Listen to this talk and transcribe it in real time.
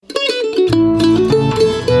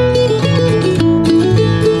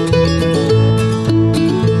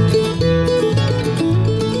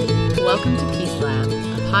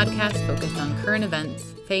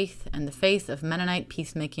faith and the face of Mennonite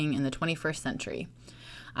peacemaking in the 21st century.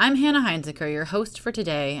 I'm Hannah Heinzekehr, your host for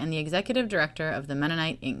today and the executive director of the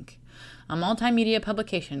Mennonite Inc., a multimedia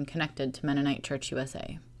publication connected to Mennonite Church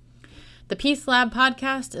USA. The PeaceLab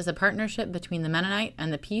podcast is a partnership between the Mennonite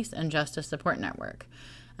and the Peace and Justice Support Network,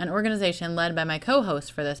 an organization led by my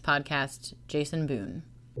co-host for this podcast, Jason Boone.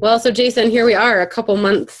 Well, so Jason, here we are a couple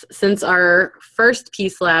months since our first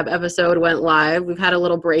PeaceLab episode went live. We've had a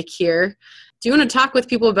little break here. Do you want to talk with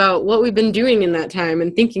people about what we've been doing in that time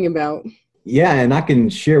and thinking about? Yeah, and I can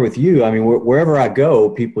share with you. I mean, wherever I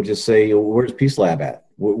go, people just say, "Where's PeaceLab at?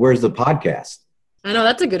 Where's the podcast?" I know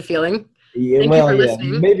that's a good feeling. Yeah, Thank you for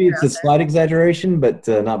listening. Maybe it's a slight exaggeration, but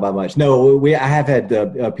not by much. No, I have had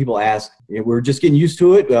people ask. We're just getting used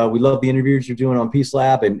to it. We love the interviews you're doing on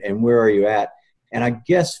PeaceLab, and where are you at? And I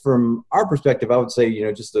guess from our perspective, I would say,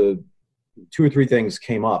 just two or three things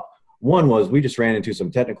came up. One was we just ran into some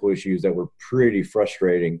technical issues that were pretty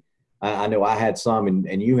frustrating. I know I had some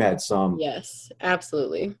and you had some. Yes,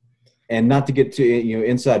 absolutely. And not to get to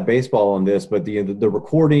inside baseball on this, but the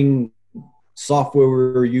recording software we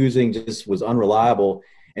were using just was unreliable.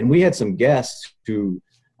 And we had some guests who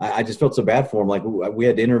I just felt so bad for them. Like we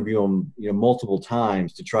had to interview them, multiple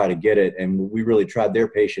times to try to get it. And we really tried their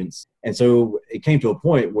patience. And so it came to a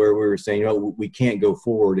point where we were saying, we can't go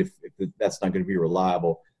forward if that's not going to be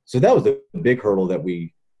reliable. So that was the big hurdle that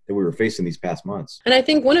we were facing these past months. And I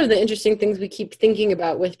think one of the interesting things we keep thinking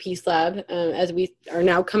about with PeaceLab, as we are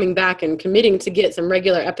now coming back and committing to get some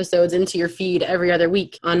regular episodes into your feed every other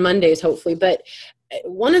week on Mondays, hopefully. But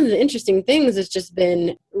one of the interesting things has just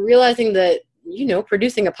been realizing that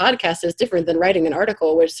producing a podcast is different than writing an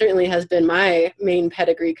article, which certainly has been my main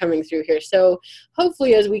pedigree coming through here. So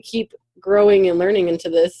hopefully as we keep growing and learning into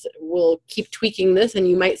this, we'll keep tweaking this and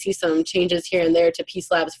you might see some changes here and there to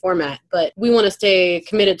PeaceLab's format. But we want to stay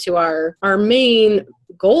committed to our main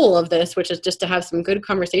goal of this, which is just to have some good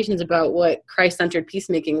conversations about what Christ-centered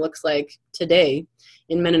peacemaking looks like today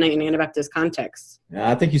in Mennonite and Anabaptist contexts.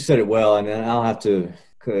 I think you said it well, and I'll have to...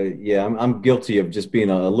 I'm guilty of just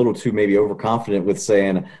being a little too maybe overconfident with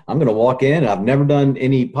saying I'm going to walk in. I've never done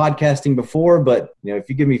any podcasting before, but if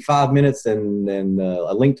you give me 5 minutes and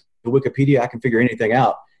a link to Wikipedia, I can figure anything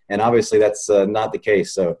out. And obviously that's not the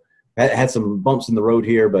case. So I had some bumps in the road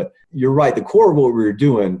here, but you're right. The core of what we were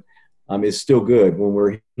doing is still good. When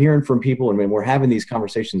we're hearing from people and when we're having these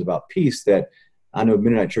conversations about peace that I know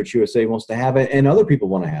Mennonite Church USA wants to have and other people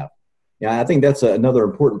want to have. Yeah, I think that's another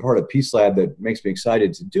important part of PeaceLab that makes me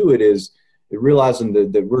excited to do it is realizing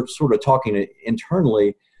that we're sort of talking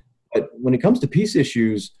internally. But when it comes to peace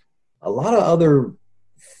issues, a lot of other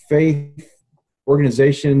faith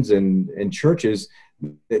organizations and churches,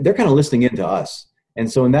 they're kind of listening into us.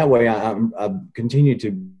 And so in that way, I continue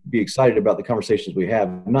to be excited about the conversations we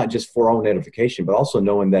have, not just for our own edification, but also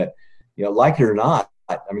knowing that, like it or not,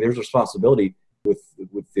 there's responsibility with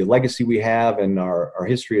the legacy we have and our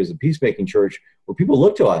history as a peacemaking church, where people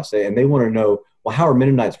look to us and they want to know, well, how are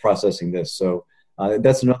Mennonites processing this? So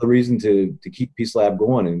that's another reason to keep PeaceLab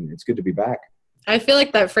going, and it's good to be back. I feel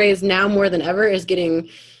like that phrase "now more than ever" is getting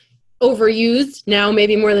overused now,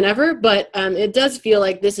 maybe more than ever, but it does feel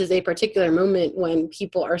like this is a particular moment when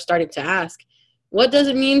people are starting to ask, what does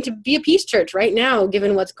it mean to be a peace church right now,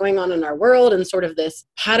 given what's going on in our world and sort of this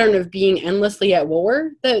pattern of being endlessly at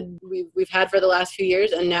war that we've had for the last few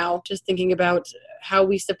years, and now just thinking about how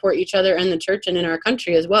we support each other and the church and in our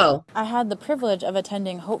country as well. I had the privilege of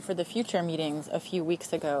attending Hope for the Future meetings a few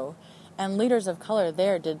weeks ago, and leaders of color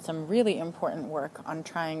there did some really important work on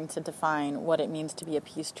trying to define what it means to be a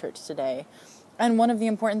peace church today. And one of the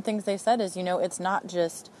important things they said is, it's not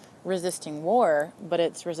just resisting war, but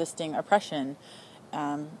it's resisting oppression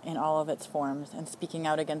in all of its forms and speaking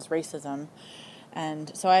out against racism.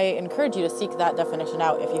 And so I encourage you to seek that definition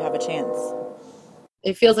out if you have a chance.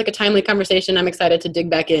 It feels like a timely conversation. I'm excited to dig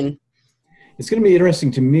back in. It's going to be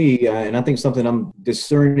interesting to me, and I think something I'm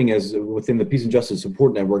discerning as within the Peace and Justice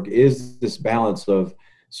Support Network is this balance of,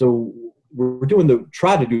 so we're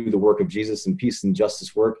try to do the work of Jesus and peace and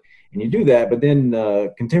justice work, and you do that, but then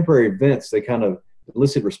contemporary events, they kind of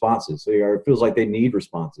elicit responses. So it feels like they need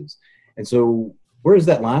responses. And so where is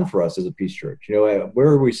that line for us as a peace church? Where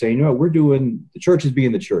are we saying, the church is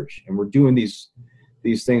being the church, and we're doing these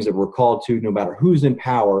things that we're called to, no matter who's in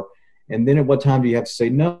power. And then at what time do you have to say,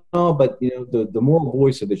 no, but the moral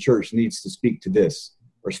voice of the church needs to speak to this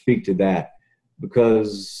or speak to that,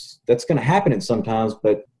 because that's going to happen at sometimes.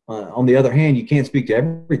 But on the other hand, you can't speak to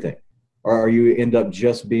everything, or you end up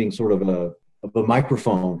just being sort of a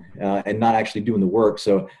microphone and not actually doing the work.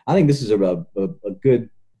 So I think this is a good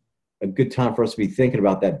a good time for us to be thinking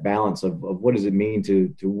about that balance of what does it mean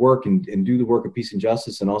to work and do the work of peace and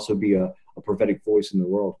justice, and also be a prophetic voice in the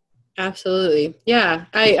world. Absolutely. Yeah.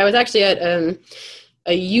 I was actually at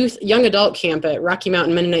a young adult camp at Rocky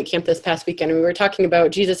Mountain Mennonite Camp this past weekend, and we were talking about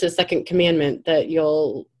Jesus' second commandment, that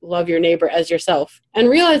you'll love your neighbor as yourself, and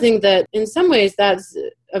realizing that in some ways that's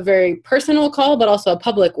a very personal call, but also a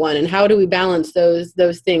public one. And how do we balance those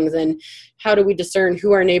things, and how do we discern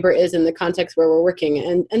who our neighbor is in the context where we're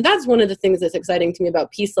working? And that's one of the things that's exciting to me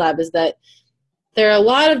about PeaceLab, is that there are a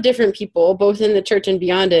lot of different people, both in the church and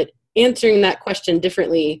beyond it, answering that question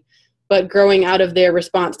differently, but growing out of their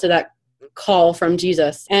response to that call from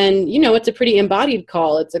Jesus. And, it's a pretty embodied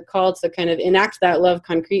call. It's a call to kind of enact that love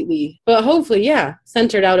concretely, but hopefully,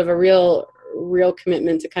 centered out of a real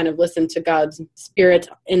commitment to kind of listen to God's spirit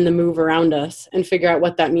in the move around us and figure out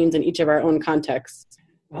what that means in each of our own contexts.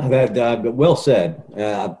 Well said.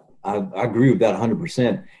 I agree with that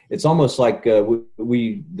 100%. It's almost like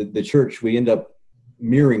the church, we end up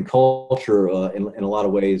mirroring culture in a lot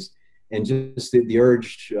of ways, and just the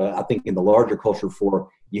urge, I think, in the larger culture for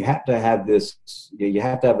you have to have this, you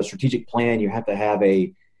have to have a strategic plan, you have to have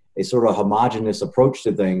a sort of homogenous approach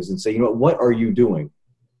to things, and say, what are you doing?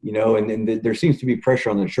 And there seems to be pressure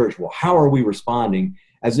on the church. Well, how are we responding?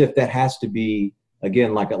 As if that has to be,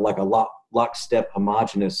 again, like a lockstep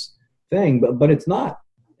homogenous thing, but it's not.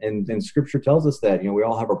 And Scripture tells us that, we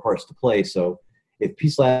all have our parts to play. So if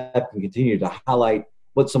PeaceLab can continue to highlight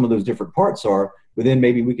what some of those different parts are, but then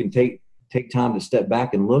maybe we can take time to step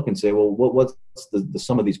back and look and say, well, what's the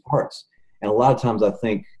sum of these parts? And a lot of times I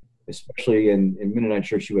think, especially in Mennonite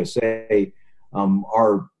Church USA,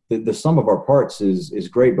 the sum of our parts is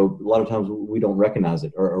great, but a lot of times we don't recognize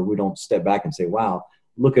it, or we don't step back and say, wow,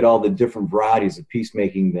 look at all the different varieties of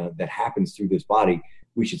peacemaking that happens through this body.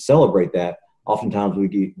 We should celebrate that. Oftentimes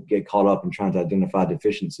we get caught up in trying to identify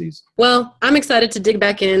deficiencies. Well, I'm excited to dig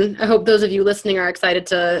back in. I hope those of you listening are excited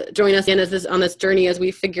to join us on this journey as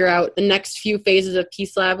we figure out the next few phases of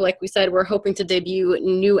PeaceLab. Like we said, we're hoping to debut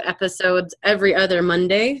new episodes every other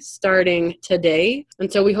Monday starting today.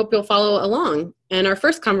 And so we hope you'll follow along. And our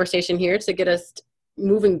first conversation here to get us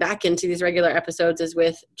moving back into these regular episodes is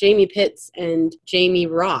with Jamie Pitts and Jamie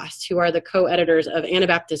Ross, who are the co-editors of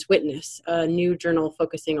Anabaptist Witness, a new journal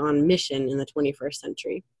focusing on mission in the 21st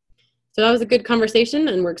century. So that was a good conversation,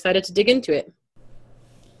 and we're excited to dig into it.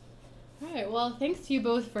 All right, well, thanks to you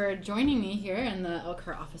both for joining me here in the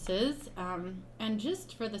Elkhart offices. And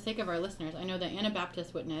just for the sake of our listeners, I know that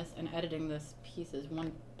Anabaptist Witness and editing this piece is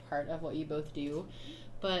one part of what you both do,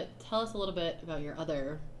 but tell us a little bit about your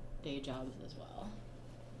other day jobs as well.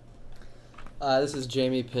 This is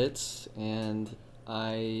Jamie Pitts, and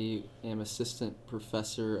I am assistant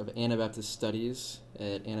professor of Anabaptist Studies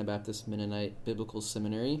at Anabaptist Mennonite Biblical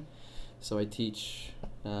Seminary. So I teach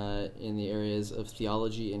in the areas of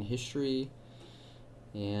theology and history,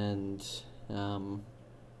 and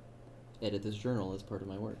edit this journal as part of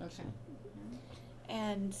my work. Okay. So.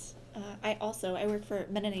 And I work for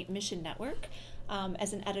Mennonite Mission Network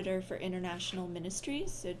as an editor for international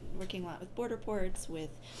ministries, so working a lot with board reports, with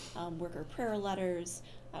worker prayer letters,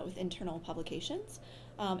 with internal publications.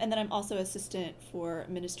 And then I'm also assistant for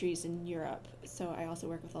ministries in Europe, so I also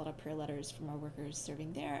work with a lot of prayer letters from our workers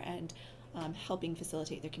serving there, and helping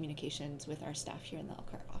facilitate their communications with our staff here in the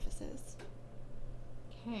Elkhart offices.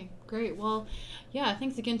 Okay, great. Well, yeah,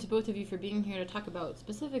 thanks again to both of you for being here to talk about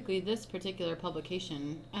specifically this particular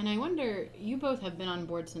publication. And I wonder, you both have been on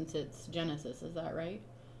board since its genesis, is that right?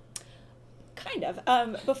 Kind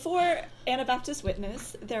of. Before Anabaptist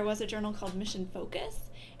Witness, there was a journal called Mission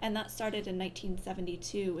Focus, and that started in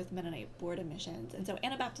 1972 with Mennonite Board of Missions. And so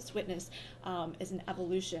Anabaptist Witness is an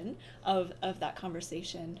evolution of that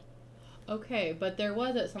conversation. Okay, but there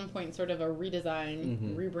was at some point sort of a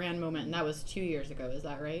redesign, rebrand moment, and that was 2 years ago, is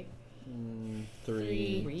that right? 3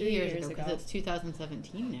 years ago, because it's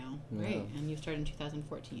 2017 now, right? And you started in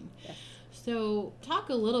 2014. Yes. So talk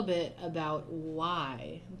a little bit about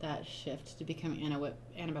why that shift to become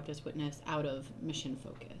Anabaptist Witness out of Mission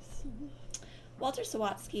Focus. Mm-hmm. Walter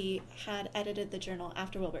Sawatsky had edited the journal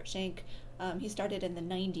after Wilbert Schenck. He started in the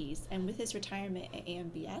 90s, and with his retirement at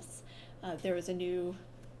AMBS, there was a new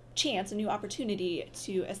chance, a new opportunity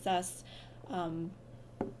to assess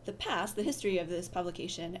the past, the history of this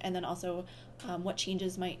publication, and then also what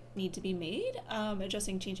changes might need to be made,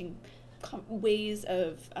 addressing changing ways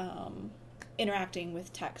of interacting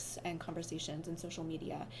with texts and conversations and social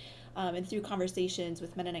media. And through conversations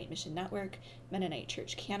with Mennonite Mission Network, Mennonite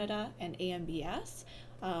Church Canada, and AMBS,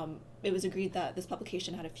 it was agreed that this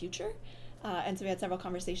publication had a future. And so we had several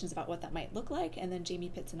conversations about what that might look like, and then Jamie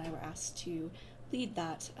Pitts and I were asked to lead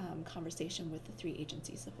that conversation with the 3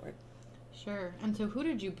 agency support. Sure. And so who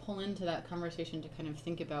did you pull into that conversation to kind of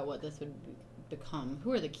think about what this would become?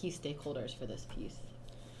 Who are the key stakeholders for this piece?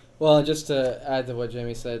 Well, just to add to what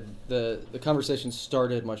Jamie said, the conversation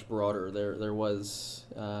started much broader. There was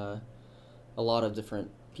a lot of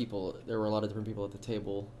different people. There were a lot of different people at the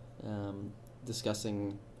table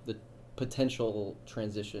discussing the potential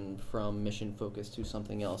transition from mission focus to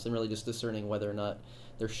something else, and really just discerning whether or not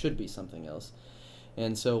there should be something else.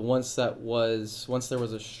 And so once there was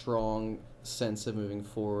a strong sense of moving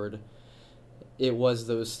forward, it was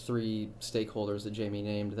those three stakeholders that Jamie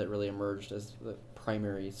named that really emerged as the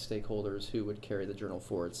primary stakeholders who would carry the journal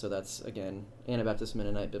forward. So that's, again, Anabaptist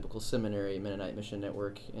Mennonite Biblical Seminary, Mennonite Mission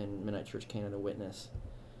Network, and Mennonite Church Canada Witness.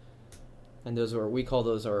 And we call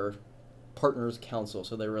those our partners council.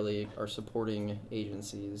 So they really are supporting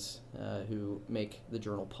agencies who make the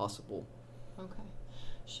journal possible. Okay,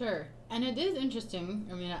 sure. And it is interesting.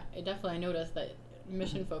 I mean, I noticed that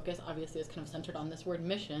mission focus obviously is kind of centered on this word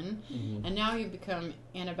mission, and now you've become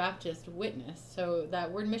Anabaptist Witness. So that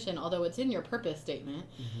word mission, although it's in your purpose statement,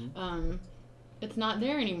 it's not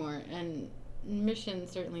there anymore. And mission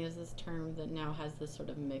certainly is this term that now has this sort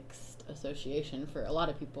of mixed association for a lot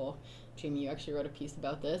of people. Jamie, you actually wrote a piece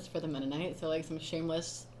about this for the Mennonite, so like some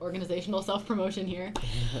shameless organizational self-promotion here.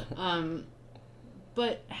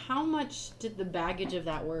 But how much did the baggage of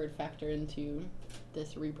that word factor into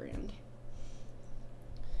this rebrand?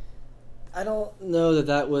 I don't know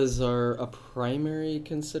that was a primary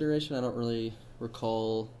consideration. I don't really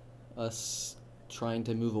recall us trying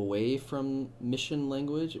to move away from mission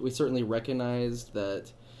language. We certainly recognized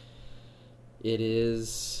that it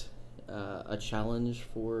is a challenge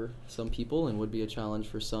for some people and would be a challenge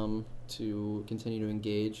for some to continue to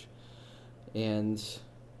engage. And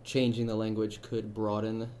changing the language could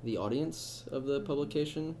broaden the audience of the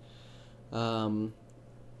publication.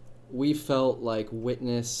 We felt like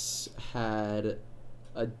Witness had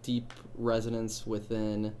a deep resonance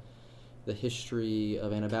within the history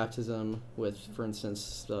of Anabaptism with, for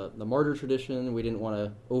instance, the martyr tradition. We didn't want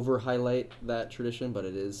to over-highlight that tradition, but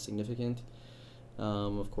it is significant.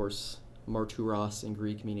 Of course, martyros in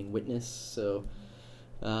Greek meaning witness, so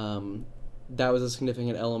that was a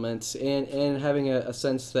significant element. And having a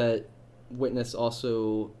sense that Witness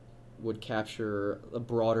also would capture a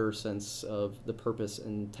broader sense of the purpose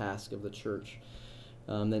and task of the church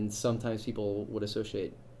than sometimes people would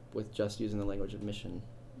associate with just using the language of mission.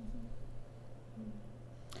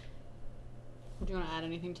 Do you want to add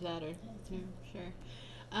anything to that? Or no? Sure.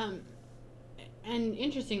 And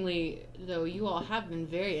interestingly, though, you all have been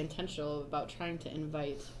very intentional about trying to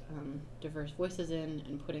invite diverse voices in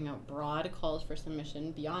and putting out broad calls for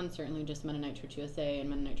submission beyond certainly just Mennonite Church USA and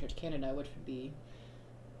Mennonite Church Canada, which would be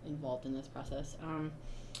involved in this process.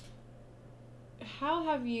 How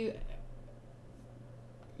have you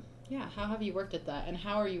worked at that, and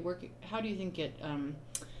how do you think it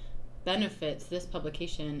benefits this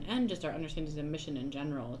publication and just our understanding of mission in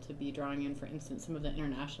general to be drawing in, for instance, some of the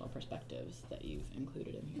international perspectives that you've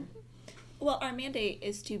included in here? Well, our mandate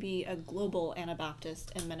is to be a global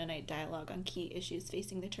Anabaptist and Mennonite dialogue on key issues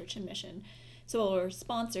facing the church and mission. So while we're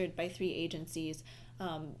sponsored by 3 agencies,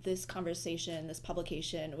 this conversation, this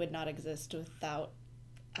publication would not exist without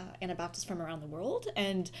Anabaptists from around the world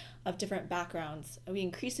and of different backgrounds. We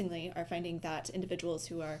increasingly are finding that individuals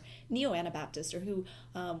who are neo-Anabaptist or who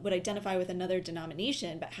would identify with another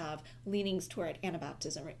denomination but have leanings toward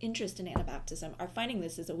Anabaptism or interest in Anabaptism are finding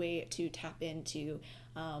this as a way to tap into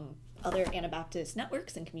other Anabaptist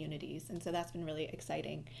networks and communities, and so that's been really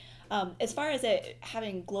exciting. As far as it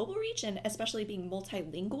having global reach and especially being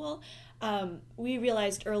multilingual, we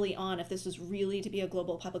realized early on if this was really to be a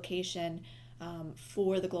global publication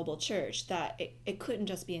for the global church, that it couldn't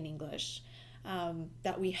just be in English,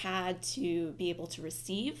 that we had to be able to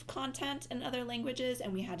receive content in other languages,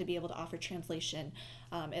 and we had to be able to offer translation,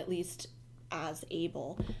 at least as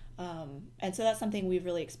able. And so that's something we've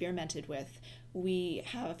really experimented with. We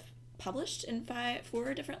have published in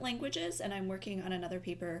 4 different languages, and I'm working on another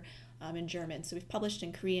paper in German. So we've published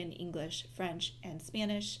in Korean, English, French, and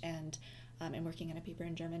Spanish, and I'm working on a paper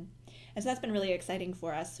in German. And so that's been really exciting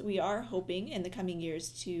for us. We are hoping in the coming years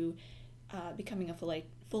to becoming a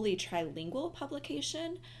fully trilingual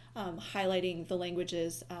publication, highlighting the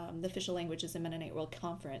languages, the official languages in Mennonite World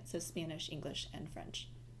Conference, so Spanish, English, and French.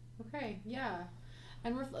 Okay, yeah.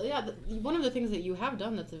 And one of the things that you have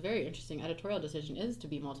done that's a very interesting editorial decision is to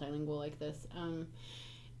be multilingual like this.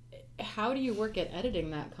 How do you work at editing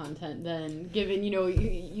that content then, given,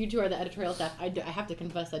 you two are the editorial staff? I have to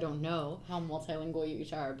confess I don't know how multilingual you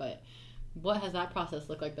each are, but What has that process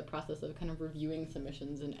looked like, the process of kind of reviewing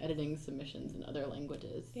submissions and editing submissions in other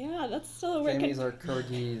languages? Yeah, that's still a work. Jamie's our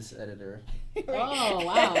Kyrgyz editor. Right. Oh,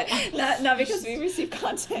 wow. not because we receive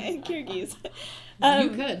content in Kyrgyz. You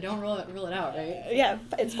could. Don't rule it out, right? Yeah,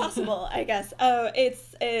 it's possible, I guess.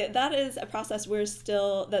 That is a process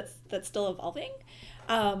that's still evolving.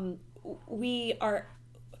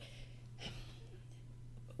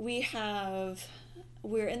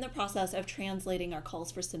 We're in the process of translating our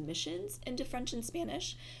calls for submissions into French and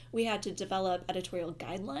Spanish. We had to develop editorial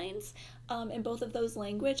guidelines in both of those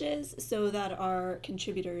languages so that our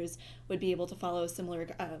contributors would be able to follow similar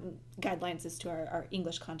guidelines as to our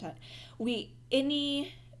English content.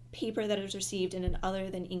 Any paper that is received in an other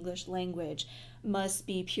than English language must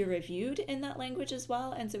be peer reviewed in that language as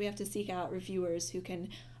well, and so we have to seek out reviewers who can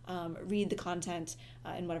read the content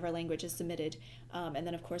in whatever language is submitted. And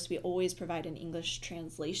then, of course, we always provide an English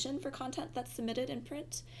translation for content that's submitted in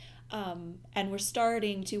print. And we're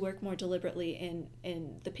starting to work more deliberately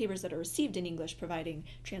in the papers that are received in English, providing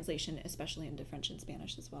translation, especially into French and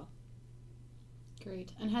Spanish as well.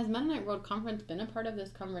 Great. And has Mennonite World Conference been a part of this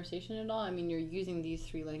conversation at all? I mean, you're using these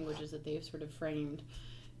three languages that they've sort of framed.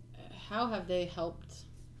 How have they helped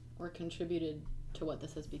or contributed to what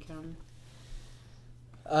this has become?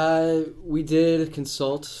 We did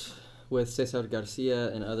consult with Cesar Garcia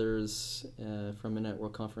and others from Mennonite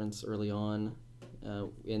World Conference early on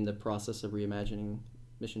in the process of reimagining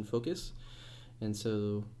mission focus. And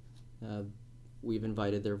so we've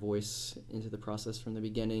invited their voice into the process from the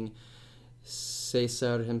beginning.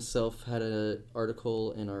 Cesar himself had an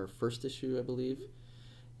article in our first issue, I believe.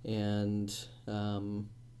 And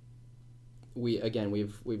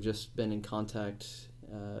we've just been in contact,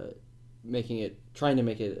 trying to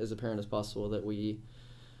make it as apparent as possible that we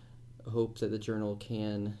hope that the journal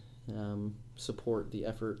can support the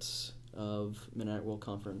efforts of Mennonite World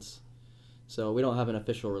Conference. So we don't have an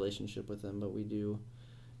official relationship with them, but we do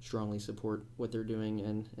strongly support what they're doing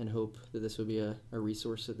and hope that this would be a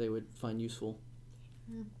resource that they would find useful.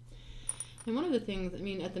 And one of the things, I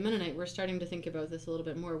mean, at the Mennonite, we're starting to think about this a little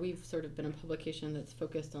bit more. We've sort of been a publication that's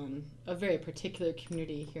focused on a very particular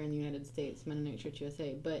community here in the United States, Mennonite Church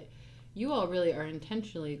USA, but you all really are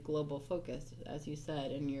intentionally global focused, as you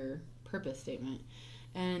said in your purpose statement.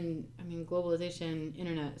 And I mean, globalization,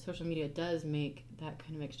 internet, social media does make that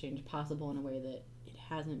kind of exchange possible in a way that it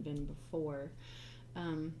hasn't been before.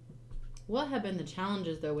 What have been the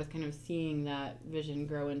challenges, though, with kind of seeing that vision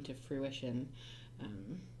grow into fruition,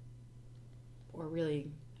 or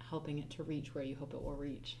really helping it to reach where you hope it will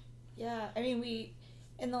reach? Yeah, I mean,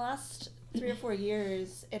 in the last 3 or 4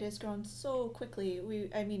 years, it has grown so quickly.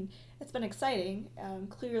 It's been exciting.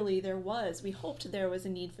 Clearly we hoped there was a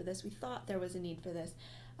need for this. We thought there was a need for this.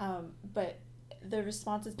 But the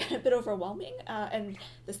response has been a bit overwhelming. And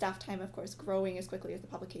the staff time, of course, growing as quickly as the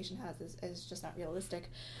publication has is just not realistic.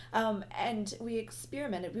 And we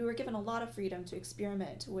experimented. We were given a lot of freedom to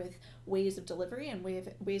experiment with ways of delivery and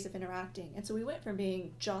ways of interacting. And so we went from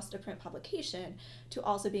being just a print publication to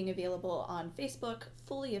also being available on Facebook,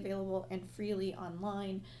 fully available and freely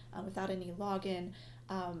online without any login,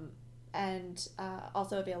 and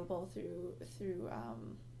also available through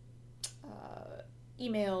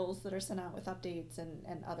emails that are sent out with updates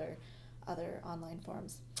and other online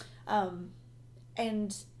forms.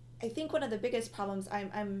 And I think one of the biggest problems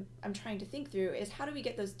I'm trying to think through is how do we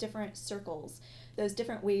get those different circles, those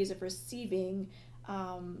different ways of receiving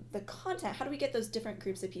the content, how do we get those different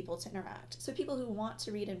groups of people to interact? So people who want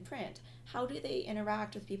to read in print, how do they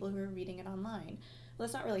interact with people who are reading it online? Well,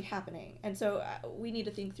 that's not really happening. And so we need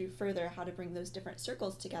to think through further how to bring those different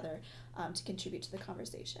circles together to contribute to the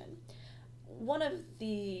conversation. One of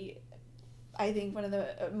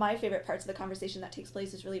my favorite parts of the conversation that takes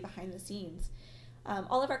place is really behind the scenes.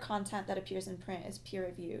 All of our content that appears in print is peer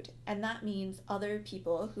reviewed, and that means other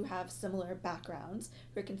people who have similar backgrounds,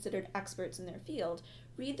 who are considered experts in their field,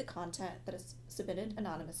 read the content that is submitted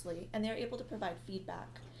anonymously, and they're able to provide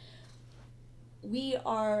feedback. We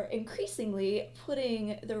are increasingly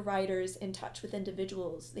putting the writers in touch with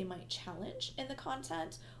individuals they might challenge in the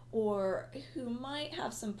content, or who might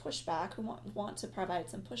have some pushback, who want to provide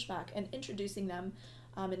some pushback, and introducing them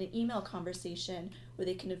in an email conversation where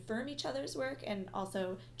they can affirm each other's work and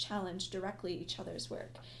also challenge directly each other's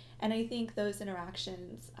work. And I think those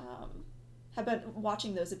interactions have been one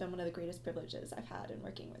of the greatest privileges I've had in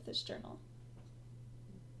working with this journal.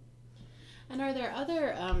 And are there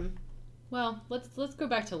other, let's go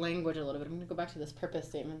back to language a little bit. I'm going to go back to this purpose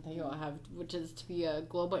statement that you all have, which is to be a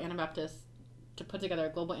global Anabaptist, to put together a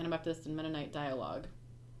global Anabaptist and Mennonite dialogue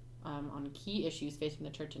on key issues facing the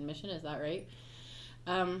church and mission. Is that right?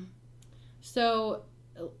 So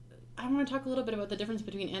I want to talk a little bit about the difference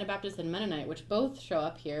between Anabaptist and Mennonite, which both show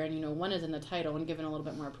up here, and one is in the title and given a little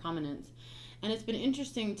bit more prominence. And it's been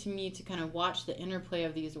interesting to me to kind of watch the interplay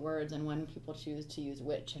of these words and when people choose to use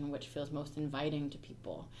which and which feels most inviting to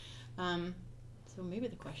people. So maybe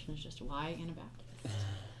the question is just why Anabaptist?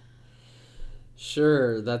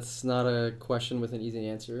 Sure, that's not a question with an easy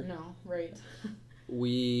answer. No, right.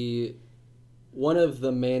 One of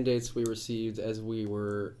the mandates we received as we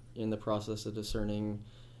were in the process of discerning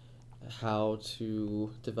how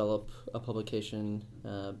to develop a publication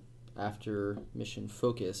after mission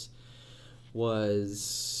focus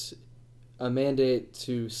was a mandate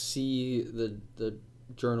to see the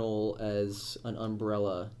journal as an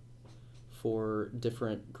umbrella for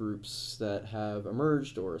different groups that have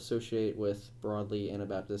emerged or associate with broadly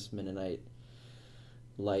Anabaptist Mennonite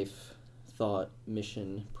life, thought,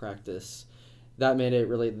 mission, practice. That mandate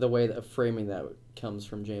really, the way of framing that comes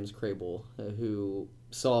from James Crable, who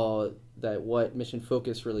saw that what Mission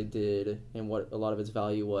Focus really did and what a lot of its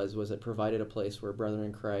value was it provided a place where brethren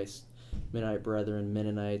in Christ, Mennonite brethren,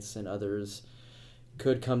 Mennonites, and others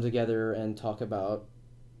could come together and talk about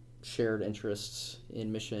shared interests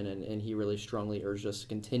in mission, and he really strongly urged us to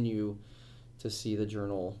continue to see the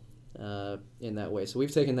journal in that way. So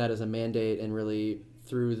we've taken that as a mandate, and really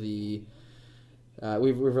through the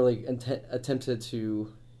we've really attempted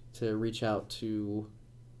to reach out to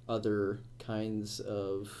other kinds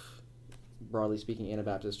of, broadly speaking,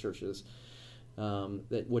 Anabaptist churches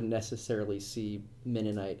that wouldn't necessarily see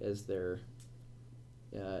Mennonite as their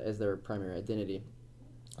primary identity.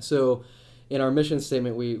 So in our mission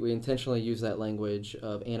statement, we intentionally use that language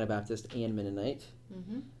of Anabaptist and Mennonite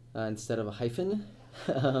instead of a hyphen.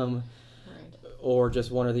 Right. Or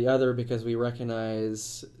just one or the other, because we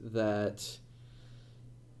recognize that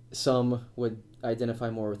some would identify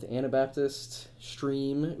more with the Anabaptist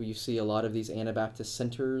stream. You see a lot of these Anabaptist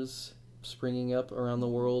centers springing up around the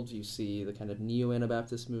world. You see the kind of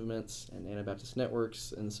neo-Anabaptist movements and Anabaptist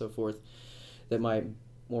networks and so forth that might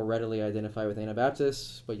more readily identify with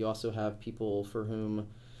Anabaptists, but you also have people for whom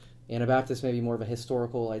Anabaptists may be more of a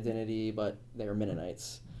historical identity, but they are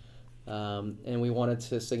Mennonites. And we wanted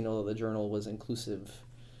to signal that the journal was inclusive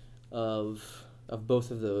of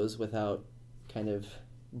both of those without kind of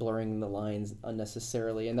blurring the lines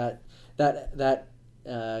unnecessarily. And that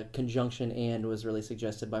conjunction "and" was really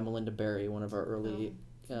suggested by Melinda Berry, one of our early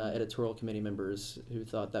editorial committee members, who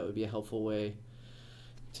thought that would be a helpful way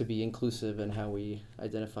to be inclusive in how we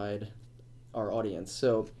identified our audience.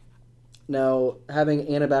 So now, having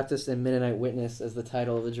Anabaptist and Mennonite Witness as the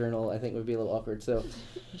title of the journal, I think would be a little awkward. So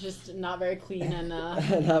just not very clean and not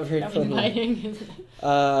very clean. inviting.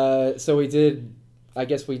 So we did. I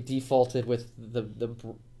guess we defaulted with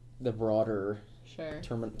the broader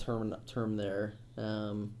term there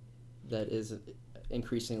that is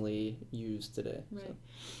increasingly used today. Right. So.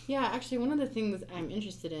 Yeah, actually, one of the things I'm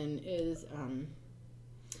interested in is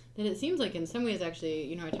that it seems like in some ways,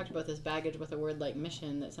 actually, I talked about this baggage with a word like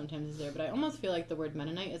mission that sometimes is there, but I almost feel like the word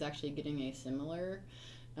Mennonite is actually getting a similar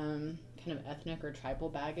kind of ethnic or tribal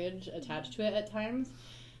baggage attached to it at times.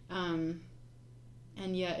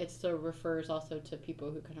 And yet it still refers also to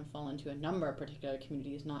people who kind of fall into a number of particular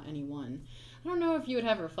communities, not any one. I don't know if you would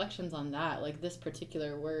have reflections on that, like this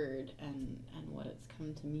particular word and what it's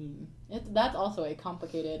come to mean. That's also a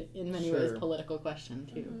complicated, in many ways, political question,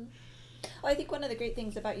 too. Mm-hmm. Well, I think one of the great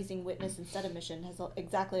things about using witness instead of mission has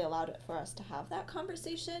exactly allowed it for us to have that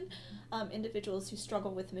conversation. Individuals who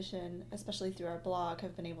struggle with mission, especially through our blog,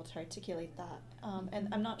 have been able to articulate that. And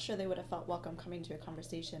I'm not sure they would have felt welcome coming to a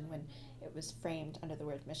conversation when it was framed under the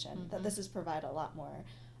word mission. Mm-hmm. That this has provided a lot more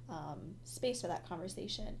space for that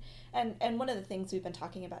conversation. And one of the things we've been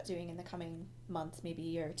talking about doing in the coming months, maybe a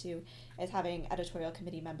year or two, is having editorial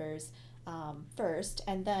committee members first,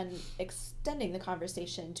 and then extending the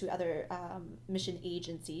conversation to other mission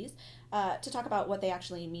agencies to talk about what they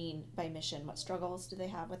actually mean by mission. What struggles do they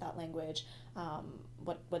have with that language?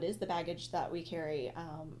 What is the baggage that we carry?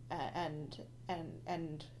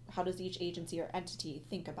 And how does each agency or entity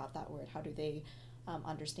think about that word? How do they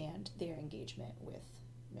understand their engagement with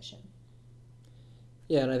mission?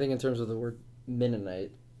 Yeah, and I think in terms of the word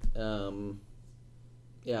Mennonite, I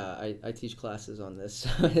teach classes on this.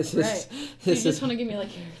 You just want to give me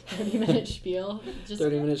like your 30-minute spiel? Just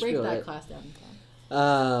 30-minute break spiel, that right? class down.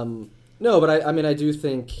 No, but I do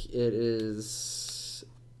think it is.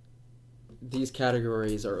 These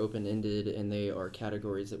categories are open-ended, and they are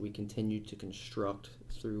categories that we continue to construct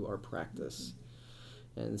through our practice.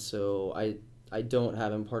 Mm-hmm. And so I don't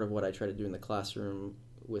have, and part of what I try to do in the classroom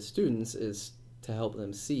with students is to help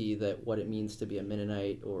them see that what it means to be a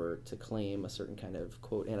Mennonite or to claim a certain kind of,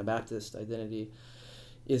 quote, Anabaptist identity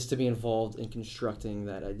is to be involved in constructing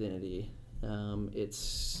that identity.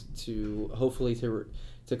 It's to hopefully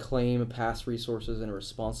to claim past resources in a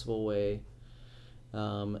responsible way,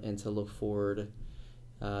 and to look forward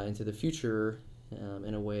into the future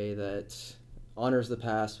in a way that honors the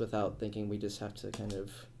past without thinking we just have to kind of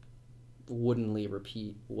woodenly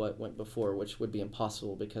repeat what went before, which would be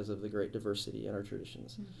impossible because of the great diversity in our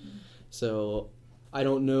traditions. Mm-hmm. So I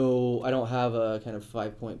don't have a kind of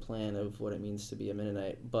 5-point plan of what it means to be a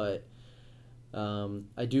Mennonite, but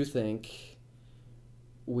I do think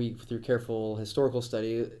we, through careful historical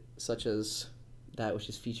study, such as that which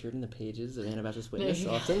is featured in the pages of Anabaptist Witness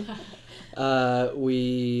often,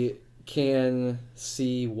 we can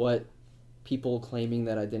see what people claiming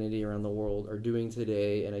that identity around the world are doing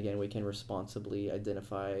today, and again, we can responsibly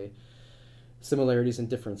identify similarities and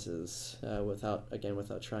differences without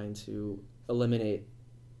trying to eliminate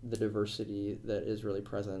the diversity that is really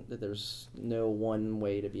present. That there's no one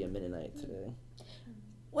way to be a Mennonite today.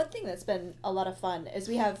 One thing that's been a lot of fun is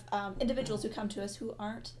we have individuals who come to us who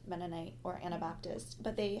aren't Mennonite or Anabaptist,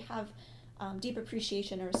 but they have deep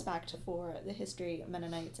appreciation and respect for the history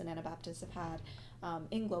Mennonites and Anabaptists have had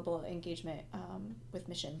in global engagement with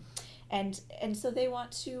mission. And so they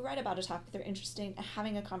want to write about a topic they're interested in,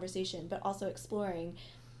 having a conversation, but also exploring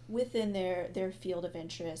within their field of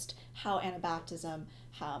interest how Anabaptism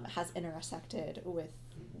has intersected with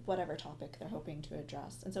whatever topic they're hoping to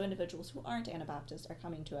address. And so individuals who aren't Anabaptist are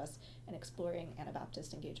coming to us and exploring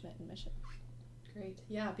Anabaptist engagement and mission. Great.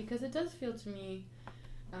 Yeah, because it does feel to me,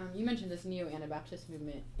 you mentioned this neo-Anabaptist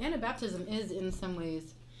movement. Anabaptism is in some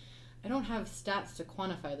ways, I don't have stats to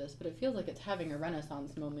quantify this, but it feels like it's having a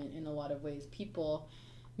renaissance moment in a lot of ways. People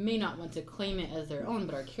may not want to claim it as their own,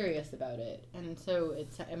 but are curious about it. And so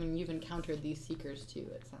you've encountered these seekers too,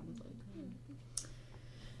 it sounds like.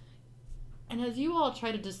 And as you all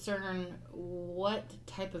try to discern what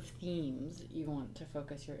type of themes you want to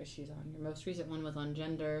focus your issues on, your most recent one was on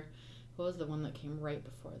gender. What was the one that came right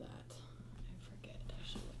before that? I forget. I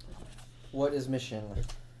should look at that. What is mission?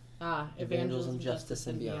 Evangelism, justice,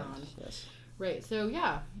 and beyond. Yes. Right. So,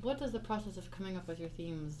 yeah, what does the process of coming up with your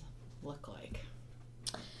themes look like?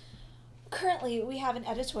 Currently, we have an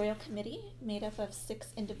editorial committee made up of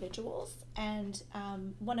 6 individuals, and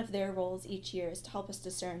one of their roles each year is to help us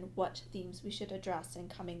discern what themes we should address in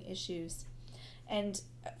coming issues. And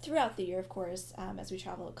throughout the year, of course, as we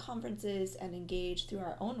travel to conferences and engage through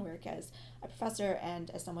our own work as a professor and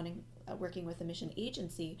as someone working with a mission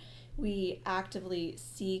agency, we actively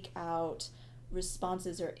seek out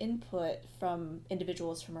responses or input from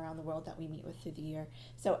individuals from around the world that we meet with through the year.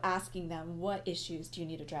 So asking them, what issues do you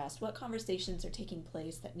need addressed? What conversations are taking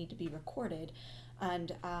place that need to be recorded?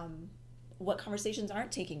 And what conversations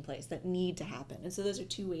aren't taking place that need to happen? And so those are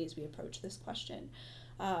 2 ways we approach this question.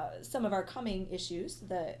 Some of our coming issues,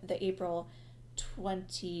 the April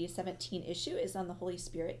 2017 issue is on the Holy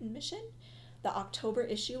Spirit and mission. The October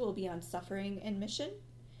issue will be on suffering and mission.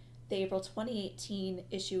 The April 2018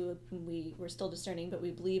 issue, we're still discerning, but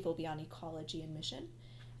we believe will be on ecology and mission.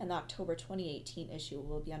 And the October 2018 issue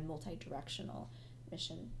will be on multi-directional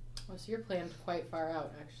mission. Oh, so you're planned quite far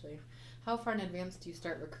out, actually. How far in advance do you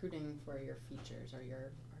start recruiting for your features or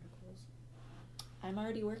your articles? I'm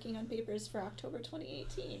already working on papers for October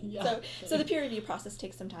 2018. Yeah. So the peer review process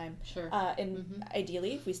takes some time. Sure. And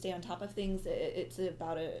ideally, if we stay on top of things, it's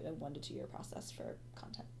about a 1 to 2 year process for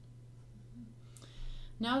content.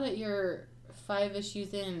 Now that you're 5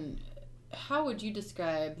 issues in, how would you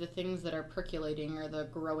describe the things that are percolating or the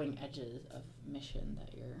growing edges of mission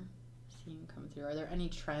that you're seeing come through? Are there any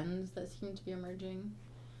trends that seem to be emerging?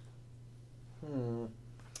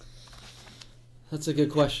 That's a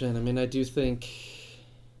good question. I mean, I do think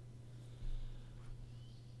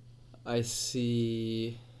I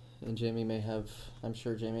see, and I'm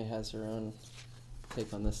sure Jamie has her own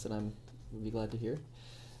take on this that would be glad to hear.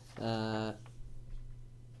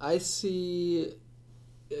 I see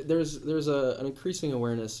there's an increasing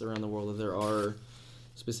awareness around the world that there are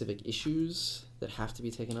specific issues that have to be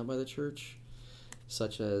taken up by the church,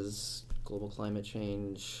 such as global climate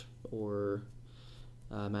change or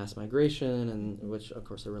mass migration, and which of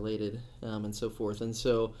course are related, and so forth. And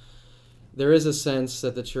so there is a sense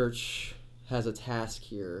that the church has a task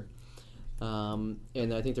here, and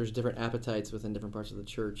I think there's different appetites within different parts of the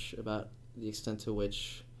church about the extent to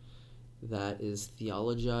which that is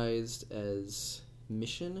theologized as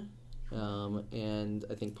mission, and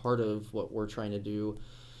I think part of what we're trying to do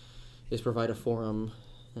is provide a forum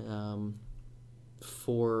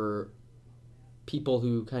for people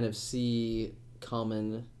who kind of see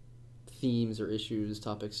common themes or issues,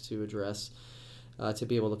 topics to address, to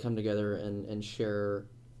be able to come together and share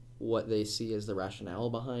what they see as the rationale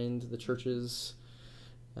behind the church's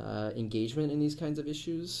engagement in these kinds of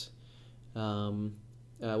issues,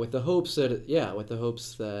 with the hopes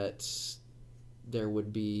that there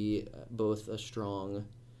would be both a strong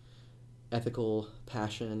ethical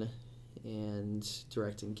passion and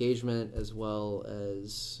direct engagement, as well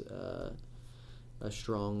as a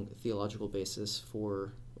strong theological basis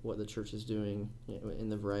for what the church is doing in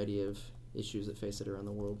the variety of issues that face it around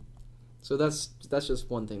the world. So that's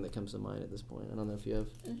just one thing that comes to mind at this point. I don't know if you have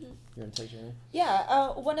your intake, Jamie.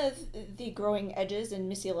 Yeah, one of the growing edges in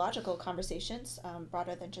missiological conversations,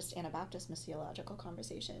 broader than just Anabaptist missiological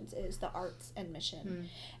conversations, is the arts and mission.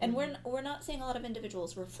 And we're not seeing a lot of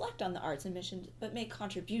individuals reflect on the arts and mission, but make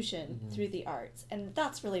contribution through the arts. And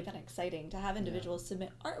that's really been exciting to have individuals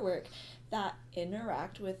submit artwork that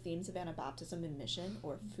interact with themes of Anabaptism and mission,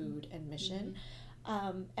 or food and mission.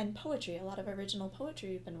 And poetry, a lot of original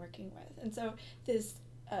poetry we've been working with. And so this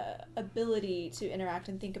ability to interact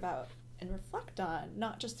and think about and reflect on,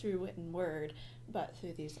 not just through written word, but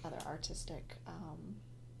through these other artistic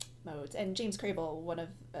modes. And James Crable, one of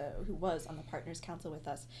who was on the Partners Council with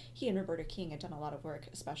us, he and Roberta King had done a lot of work,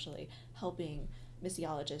 especially helping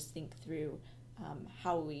missiologists think through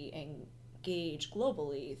how we engage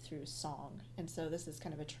globally through song. And so this is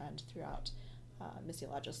kind of a trend throughout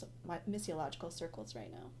missiological circles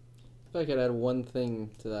right now. If I could add one thing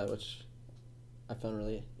to that, which I found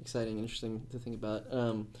really exciting and interesting to think about,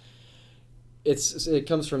 it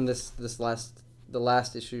comes from the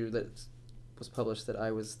last issue that was published that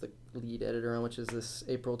I was the lead editor on, which is this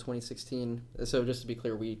April 2016. So just to be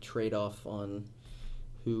clear, we trade off on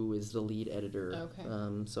who is the lead editor. Okay.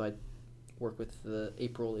 So I work with the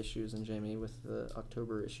April issues and Jamie with the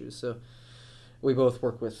October issues. So we both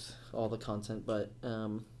work with all the content, but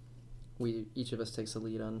each of us takes the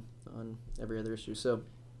lead on every other issue. So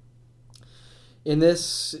in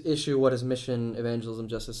this issue, What is Mission, Evangelism,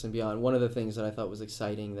 Justice, and Beyond, one of the things that I thought was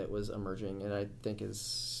exciting that was emerging, and I think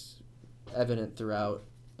is evident throughout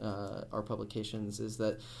our publications, is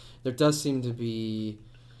that there does seem to be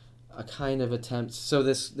a kind of attempt, so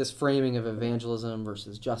this framing of evangelism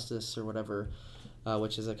versus justice or whatever,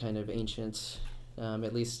 which is a kind of ancient,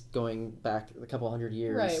 at least going back a couple hundred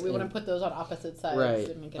years. Right, we want to put those on opposite sides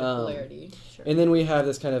and make it a polarity. Sure. And then we have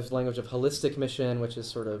this kind of language of holistic mission, which is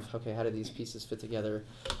sort of, okay, how do these pieces fit together?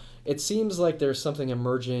 It seems like there's something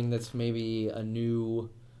emerging that's maybe a new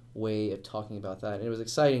way of talking about that. And it was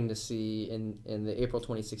exciting to see in the April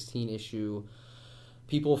 2016 issue,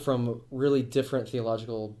 people from really different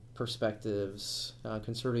theological perspectives,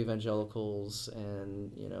 conservative evangelicals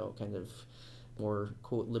and, kind of more,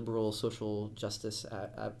 quote, liberal social justice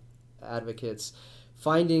advocates,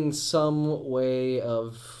 finding some way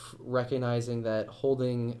of recognizing that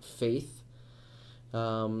holding faith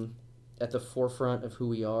at the forefront of who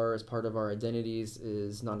we are as part of our identities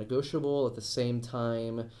is non-negotiable, at the same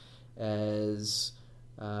time as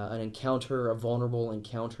a vulnerable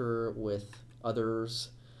encounter with others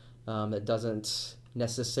that doesn't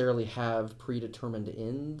necessarily have predetermined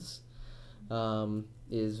ends,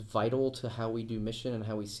 is vital to how we do mission and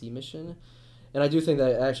how we see mission. And I do think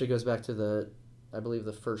that it actually goes back to the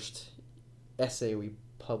first essay we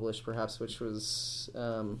published, perhaps, which was it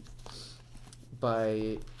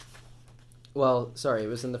was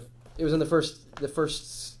in the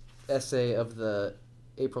first essay of the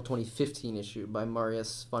April 2015 issue by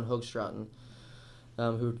Marius von Hoogstraten,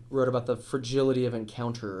 who wrote about the fragility of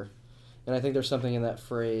encounter. And I think there's something in that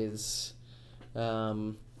phrase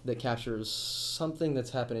that captures something that's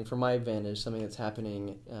happening, from my vantage, something that's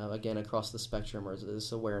happening, again, across the spectrum, or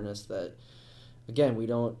this awareness that, again, we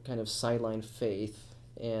don't kind of sideline faith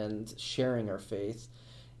and sharing our faith,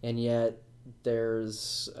 and yet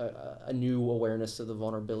there's a new awareness of the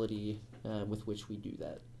vulnerability with which we do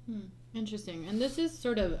that. Interesting. And this is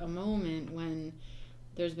sort of a moment when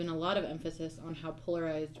there's been a lot of emphasis on how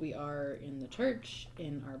polarized we are in the church,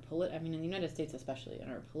 in our in the United States especially, in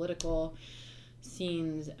our political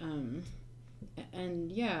scenes,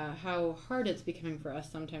 and how hard it's becoming for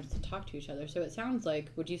us sometimes to talk to each other. So it sounds like,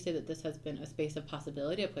 would you say that this has been a space of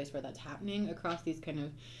possibility, a place where that's happening across these kind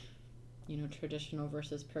of, traditional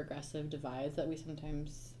versus progressive divides that we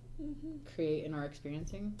sometimes create and are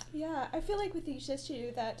experiencing? Yeah, I feel like with each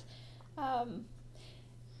issue that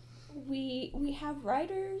we have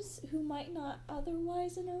writers who might not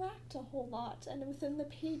otherwise interact a whole lot, and within the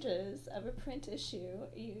pages of a print issue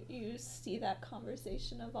you see that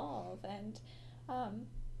conversation evolve, and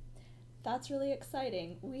that's really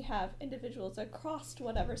exciting. We have individuals across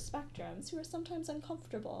whatever spectrums who are sometimes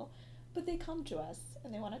uncomfortable, but they come to us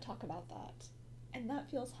and they want to talk about that, and that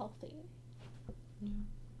feels healthy. Yeah.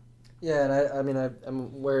 Yeah, and I mean,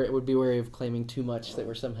 I'm where it would be wary of claiming too much that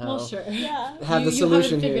we're somehow Well, sure. Yeah. have the You solution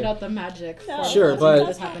haven't figured here. out the magic No. formula. Sure, It but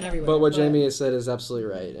does happen everywhere. But what Jamie has said is absolutely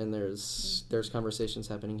right, and there's conversations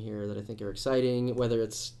happening here that I think are exciting, whether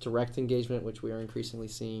it's direct engagement, which we are increasingly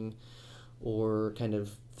seeing, or kind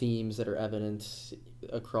of themes that are evident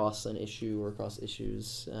across an issue or across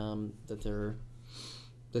issues,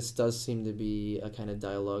 this does seem to be a kind of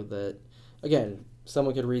dialogue that, again,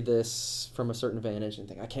 someone could read this from a certain vantage and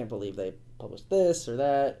think, I can't believe they published this or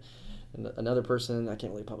that, and another person, I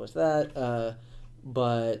can't believe they published that,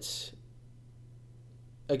 but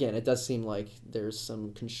again, it does seem like there's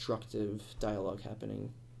some constructive dialogue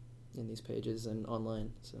happening in these pages and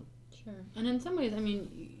online. So Sure. And in some ways, I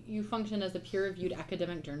mean, you function as a peer-reviewed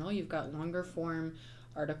academic journal. You've got longer form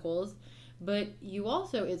articles, but you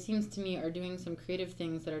also, it seems to me, are doing some creative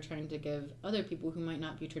things that are trying to give other people who might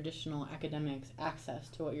not be traditional academics access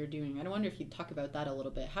to what you're doing. I wonder if you'd talk about that a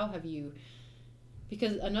little bit. How have you,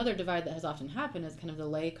 because another divide that has often happened is kind of the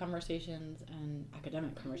lay conversations and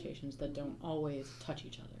academic conversations that don't always touch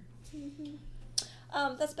each other. Mm-hmm.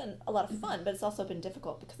 That's been a lot of fun, but it's also been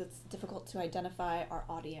difficult because it's difficult to identify our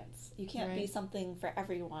audience. You can't be something for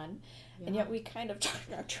everyone, and yet we kind of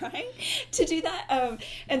are trying to do that.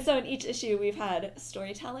 And so in each issue, we've had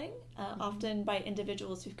storytelling, often by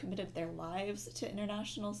individuals who've committed their lives to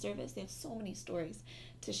international service. They have so many stories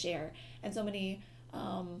to share and so many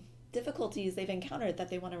difficulties they've encountered that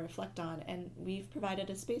they want to reflect on, and we've provided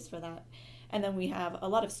a space for that. And then we have a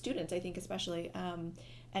lot of students, I think especially,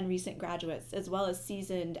 and recent graduates, as well as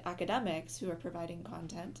seasoned academics who are providing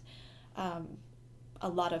content. A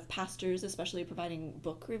lot of pastors, especially providing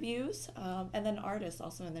book reviews, and then artists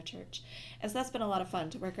also in the church. And so that's been a lot of fun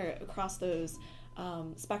to work across those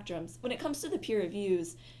spectrums. When it comes to the peer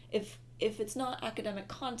reviews, if it's not academic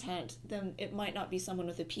content, then it might not be someone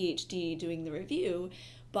with a PhD doing the review,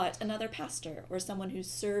 but another pastor or someone who's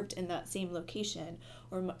served in that same location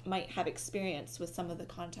or might have experience with some of the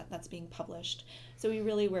content that's being published. So we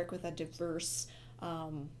really work with a diverse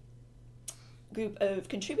group of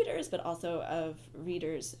contributors, but also of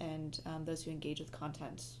readers and those who engage with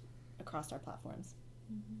content across our platforms.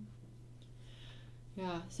 Mm-hmm.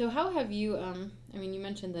 Yeah. So how have you, I mean, you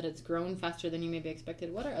mentioned that it's grown faster than you maybe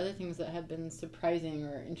expected. What are other things that have been surprising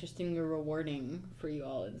or interesting or rewarding for you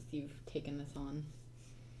all as you've taken this on?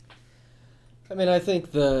 I mean, I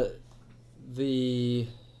think the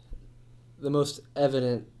most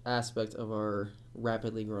evident aspect of our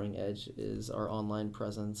rapidly growing edge is our online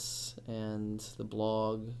presence and the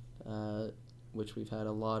blog, which we've had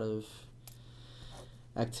a lot of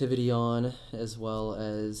activity on, as well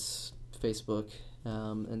as Facebook.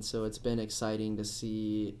 And so it's been exciting to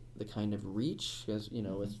see the kind of reach, as you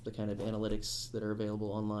know, with the kind of analytics that are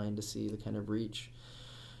available online, to see the kind of reach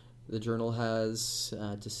the journal has,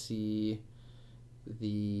 to see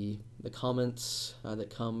the comments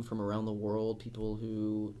that come from around the world, people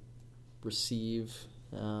who receive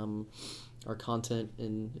our content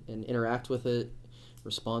and interact with it,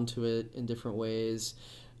 respond to it in different ways.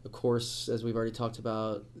 Of course, as we've already talked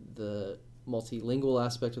about, the multilingual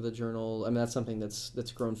aspect of the journal, I mean, that's something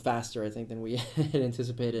that's grown faster, I think, than we had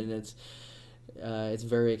anticipated, and it's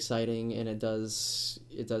very exciting, and it does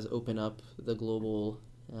open up the global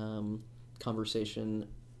conversation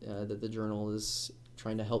that the journal is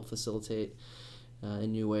trying to help facilitate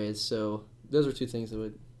in new ways. So those are two things that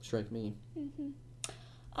would strike me.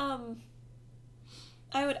 Mm-hmm.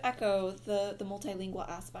 I would echo the multilingual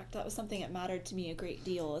aspect. That was something that mattered to me a great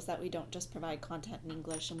deal, is that we don't just provide content in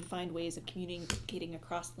English, and we find ways of communicating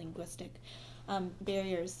across linguistic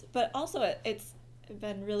barriers. But also it's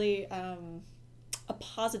been really a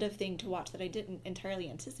positive thing to watch that I didn't entirely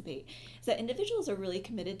anticipate, is that individuals are really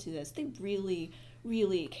committed to this. They really,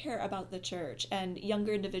 really care about the church, and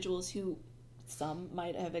younger individuals who some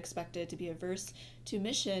might have expected to be averse to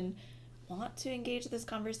mission want to engage this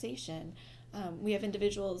conversation. We have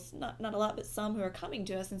individuals, not a lot, but some, who are coming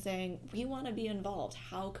to us and saying, we want to be involved.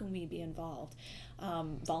 How can we be involved?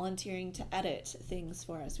 Volunteering to edit things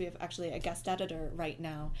for us. We have actually a guest editor right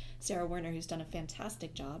now, Sarah Werner, who's done a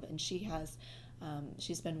fantastic job, and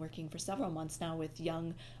she's been working for several months now with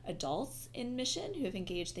young adults in mission who have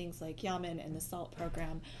engaged things like Yamen and the SALT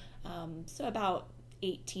program. So about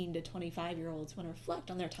 18 to 25-year-olds want to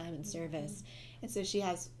reflect on their time in service. And so she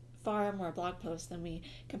has far more blog posts than we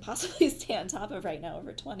can possibly stay on top of right now,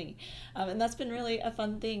 over 20. And that's been really a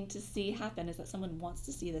fun thing to see happen, is that someone wants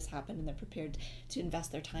to see this happen and they're prepared to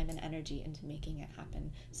invest their time and energy into making it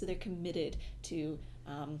happen. So they're committed to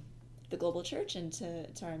the global church and to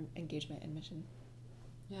our engagement in mission.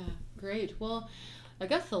 Yeah, great. Well, I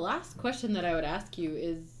guess the last question that I would ask you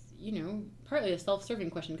is, partly a self-serving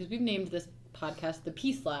question, because we've named this podcast the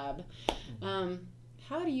PeaceLab.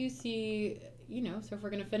 How do you see, so if we're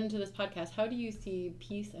going to fit into this podcast, how do you see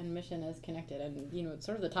peace and mission as connected? And, it's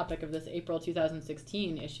sort of the topic of this April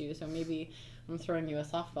 2016 issue, so maybe I'm throwing you a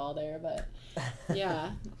softball there, but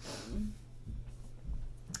yeah.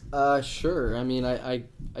 Sure. I mean, I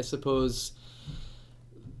suppose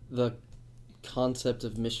the concept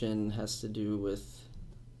of mission has to do with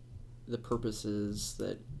the purposes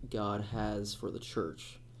that God has for the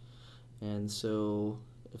church. And so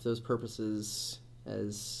if those purposes,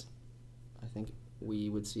 as I think we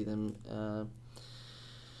would see them,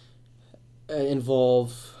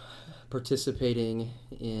 involve participating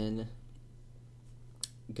in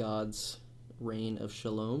God's reign of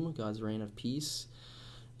shalom, God's reign of peace,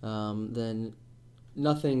 then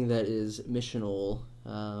nothing that is missional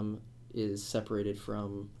is separated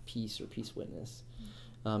from peace or peace witness.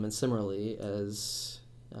 And similarly, as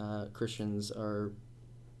Christians, our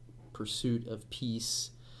pursuit of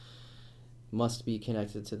peace must be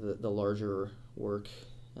connected to the larger work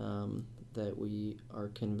that we are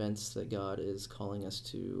convinced that God is calling us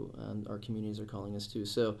to, our communities are calling us to.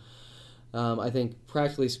 So I think,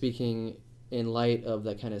 practically speaking, in light of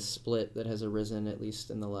that kind of split that has arisen, at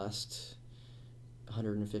least in the last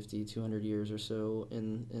 150, 200 years or so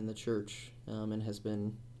in the church, and has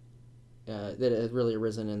been that has really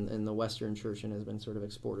arisen in the Western church and has been sort of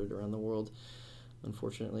exported around the world,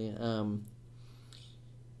 unfortunately.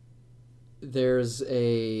 There's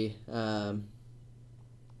a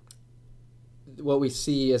what we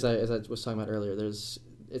see, as I was talking about earlier,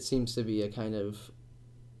 it seems to be a kind of,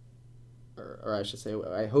 or I should say,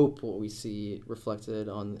 I hope what we see reflected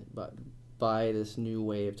by this new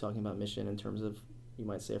way of talking about mission in terms of, you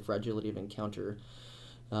might say, a fragility of encounter,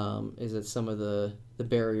 is that some of the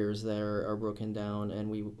barriers there are broken down, and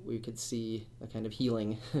we could see a kind of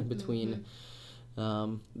healing between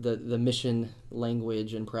the mission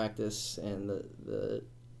language and practice and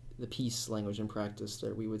the peace language and practice,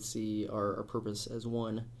 that we would see our purpose as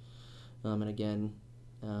one, and again,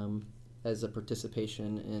 as a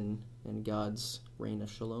participation in God's reign of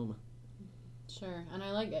shalom. Sure, and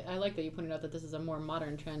I like that you pointed out that this is a more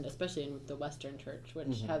modern trend, especially in the Western church,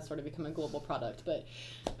 which has sort of become a global product. But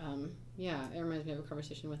it reminds me of a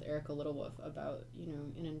conversation with Erica Littlewolf about,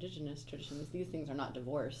 in indigenous traditions, these things are not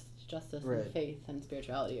divorced. Justice and faith and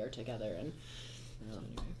spirituality are together. And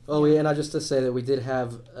and I just to say that we did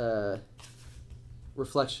have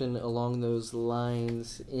reflection along those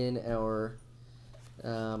lines in our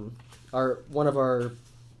one of our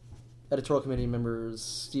editorial committee members,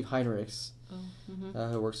 Steve Heinrichs,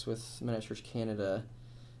 who works with Mennonite Church Canada.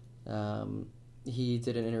 He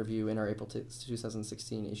did an interview in our April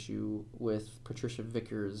 2016 issue with Patricia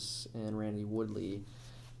Vickers and Randy Woodley,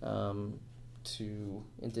 to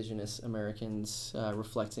Indigenous Americans,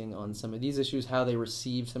 reflecting on some of these issues, how they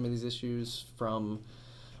received some of these issues from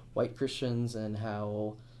white Christians, and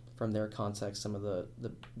how, from their context, some of the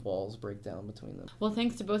walls break down between them. Well,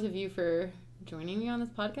 thanks to both of you for joining me on this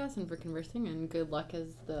podcast and for conversing, and good luck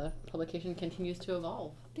as the publication continues to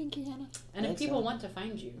evolve. Thank you, Hannah. And if people want to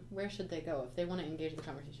find you, where should they go? If they want to engage the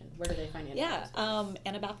conversation, where do they find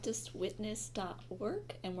Anabaptist?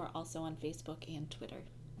 Anabaptistwitness.org, and we're also on Facebook and Twitter.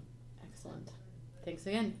 Excellent. Thanks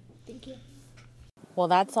again. Thank you. Well,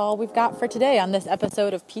 that's all we've got for today on this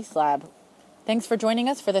episode of PeaceLab. Thanks for joining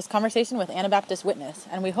us for this conversation with Anabaptist Witness,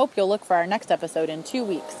 and we hope you'll look for our next episode in 2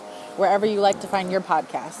 weeks, wherever you like to find your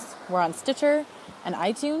podcasts. We're on Stitcher and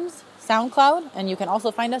iTunes, SoundCloud, and you can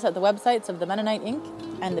also find us at the websites of the Mennonite Inc.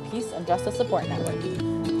 and the Peace and Justice Support Network.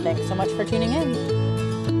 Thanks so much for tuning in.